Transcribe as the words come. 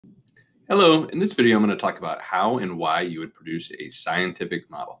Hello, in this video I'm going to talk about how and why you would produce a scientific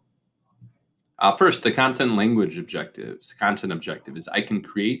model. First, the content language objectives. The content objective is I can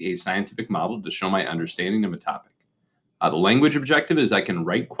create a scientific model to show my understanding of a topic. The language objective is I can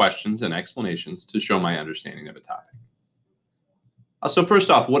write questions and explanations to show my understanding of a topic. So first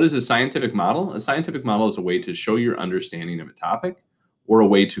off, what is a scientific model? A scientific model is a way to show your understanding of a topic or a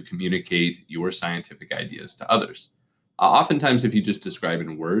way to communicate your scientific ideas to others. Oftentimes, if you just describe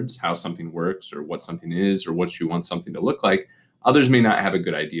in words how something works or what something is or what you want something to look like, others may not have a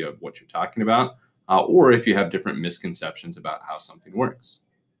good idea of what you're talking about, or if you have different misconceptions about how something works.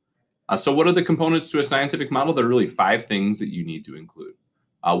 So what are the components to a scientific model? There are really 5 things that you need to include.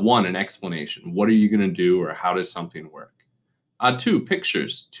 1, an explanation. What are you going to do or how does something work? 2,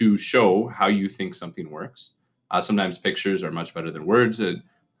 pictures to show how you think something works. Sometimes pictures are much better than words at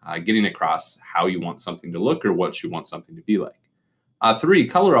getting across how you want something to look or what you want something to be like. 3,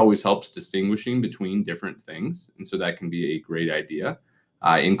 color always helps distinguishing between different things, and so that can be a great idea.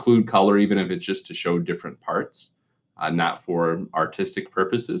 Include color even if it's just to show different parts, not for artistic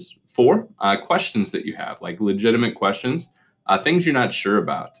purposes. 4, questions that you have, like legitimate questions, things you're not sure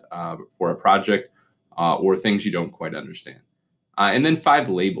about for a project or things you don't quite understand. And then 5,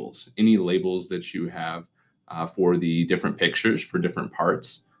 labels, any labels that you have for the different pictures, for different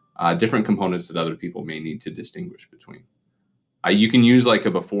parts, different components that other people may need to distinguish between. You can use like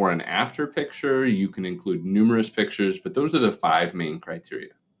a before and after picture. You can include numerous pictures, but those are the 5 main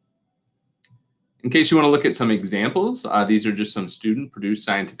criteria. In case you want to look at some examples, these are just some student-produced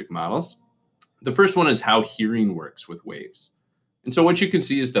scientific models. The first one is how hearing works with waves. And so what you can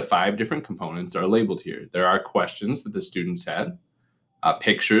see is the 5 different components are labeled here. There are questions that the students had,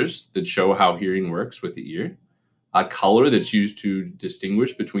 pictures that show how hearing works with the ear, a color that's used to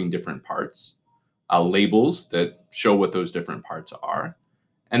distinguish between different parts, labels that show what those different parts are,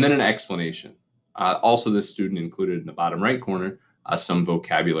 and then an explanation. Also, this student included in the bottom right corner some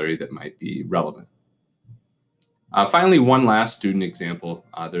vocabulary that might be relevant. Finally, one last student example.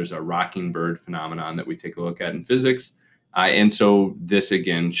 There's a rocking bird phenomenon that we take a look at in physics. And so this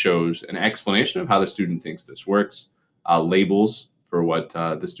again shows an explanation of how the student thinks this works, labels for what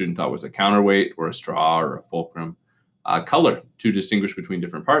the student thought was a counterweight or a straw or a fulcrum, color to distinguish between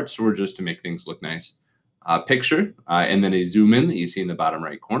different parts or just to make things look nice, picture, and then a zoom in that you see in the bottom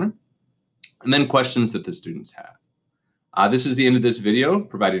right corner, and then questions that the students have. This is the end of this video,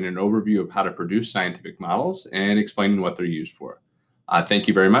 providing an overview of how to produce scientific models and explaining what they're used for. Thank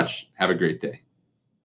you very much. Have a great day.